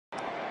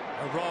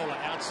A roller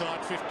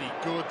outside 50,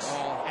 Goods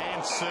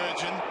and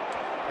Surgeon.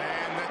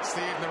 And that's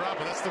the end of the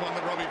rubber. That's the one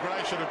that Robbie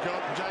Gray should have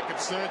got. Jacob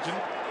Surgeon,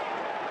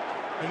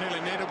 who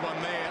nearly needed one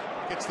there,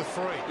 gets the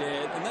free.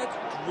 Yeah, and that's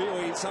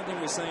really something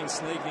we're seeing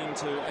sneak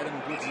into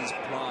Adam Goods'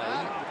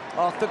 play.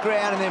 Off the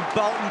ground, and then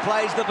Bolton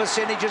plays the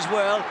percentage as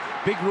well.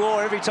 Big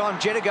roar every time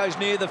Jetta goes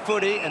near the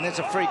footy, and that's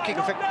a free kick.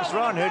 In fact, Chris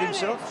Ryan hurt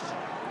himself.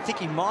 I think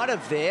he might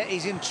have there.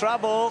 He's in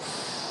trouble.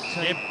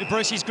 So yeah,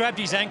 Bruce, he's grabbed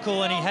his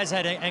ankle, and he has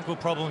had ankle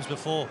problems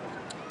before.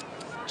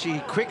 Gee, he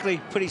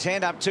quickly put his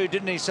hand up too,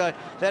 didn't he? So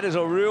that is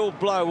a real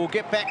blow. We'll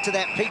get back to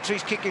that.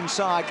 Petrie's kick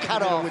inside,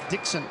 cut off. With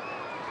Dixon.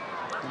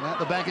 And out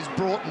the back is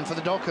Broughton for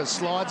the Dockers.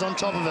 Slides on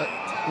top of it.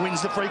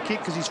 Wins the free kick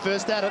because he's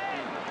first at it.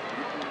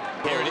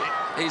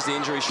 Here's the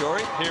injury,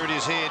 Shorey. Here it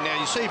is here. Now,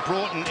 you see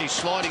Broughton, he's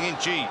sliding in.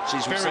 Gee,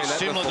 Jeez, very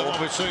similar to what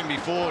we've seen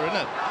before, isn't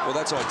it? Well,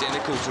 that's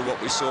identical to what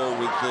we saw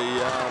with the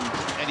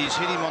and he's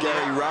hit him on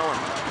Gary Rowan.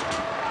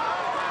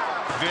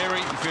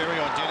 Very, very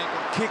identical.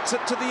 Kicks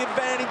it to the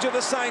advantage of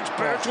the Saints.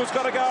 Birchall's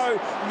got to go.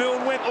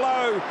 Milne went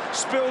low.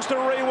 Spills to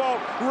Rewalt.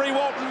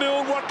 Rewalt and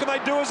Milne, what can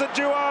they do as a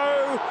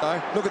duo?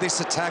 Look at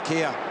this attack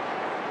here.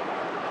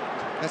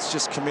 That's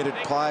just committed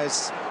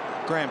players.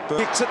 Grant Burke.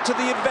 Kicks it to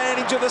the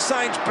advantage of the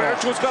Saints.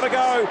 Birchall's got to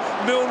go.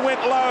 Milne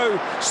went low.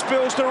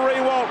 Spills to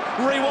Rewalt.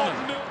 Rewalt.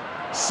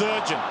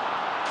 Surgeon.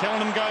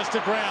 Kellenham goes to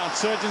ground.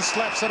 Surgeon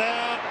slaps it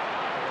out.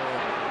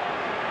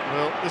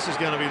 Well, this is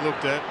going to be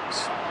looked at.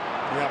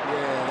 Yep.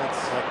 Yeah,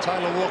 that's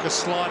Taylor Walker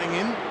sliding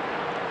in.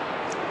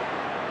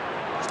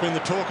 It's been the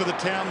talk of the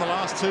town the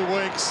last 2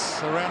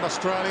 weeks around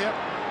Australia.